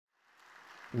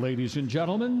Ladies and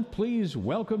gentlemen, please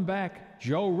welcome back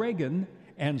Joe Reagan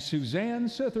and Suzanne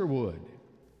Sitherwood.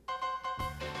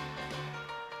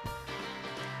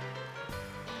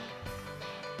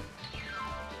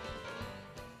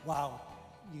 Wow,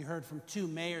 you heard from two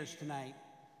mayors tonight.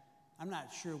 I'm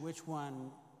not sure which one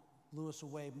blew us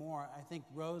away more. I think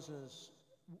Rosa's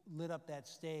lit up that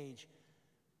stage.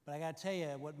 But I got to tell you,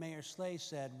 what Mayor Slay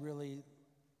said really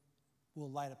will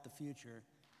light up the future.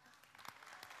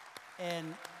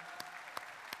 And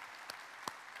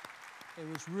it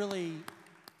was really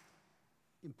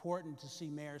important to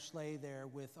see Mayor Slay there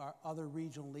with our other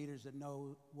regional leaders that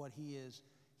know what he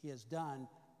has done,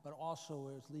 but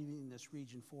also is leading this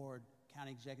region forward.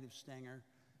 County Executive Stenger,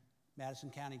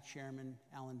 Madison County Chairman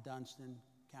Alan Dunstan,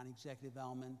 County Executive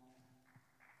Ellman.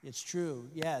 It's true,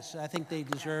 yes, I think they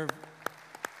deserve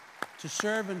to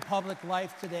serve in public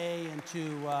life today, and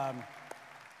to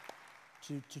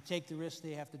take the risks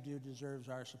they have to do deserves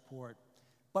our support.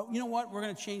 But you know what? We're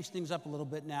going to change things up a little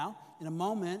bit now. In a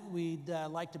moment, we'd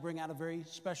like to bring out a very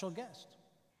special guest.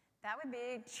 That would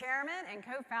be Chairman and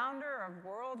co-founder of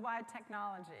Worldwide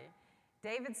Technology.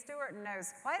 David Steward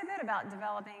knows quite a bit about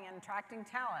developing and attracting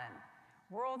talent.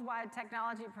 Worldwide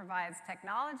Technology provides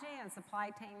technology and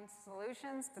supply chain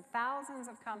solutions to thousands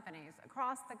of companies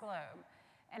across the globe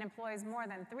and employs more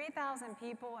than 3,000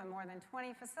 people in more than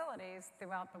 20 facilities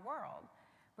throughout the world,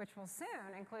 which will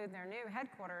soon include their new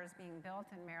headquarters being built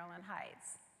in Maryland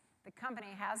Heights. The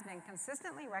company has been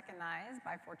consistently recognized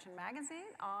by Fortune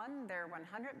magazine on their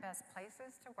 100 Best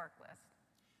Places to Work list.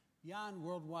 Beyond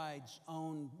Worldwide's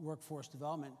own workforce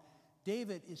development,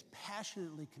 David is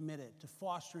passionately committed to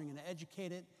fostering an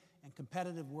educated and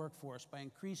competitive workforce by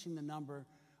increasing the number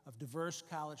of diverse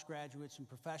college graduates and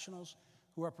professionals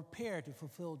who are prepared to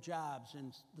fulfill jobs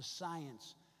in the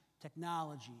science,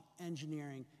 technology,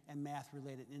 engineering, and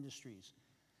math-related industries.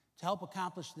 To help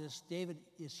accomplish this, David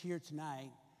is here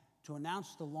tonight to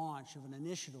announce the launch of an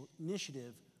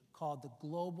initiative called the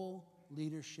Global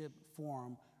Leadership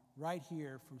Forum right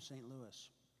here from St. Louis.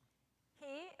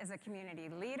 He is a community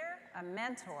leader, a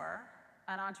mentor,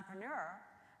 an entrepreneur,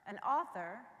 an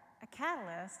author, a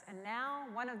catalyst, and now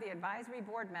one of the advisory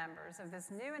board members of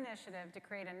this new initiative to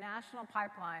create a national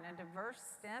pipeline of diverse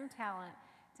STEM talent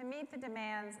to meet the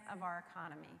demands of our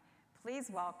economy. Please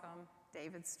welcome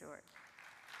David Steward.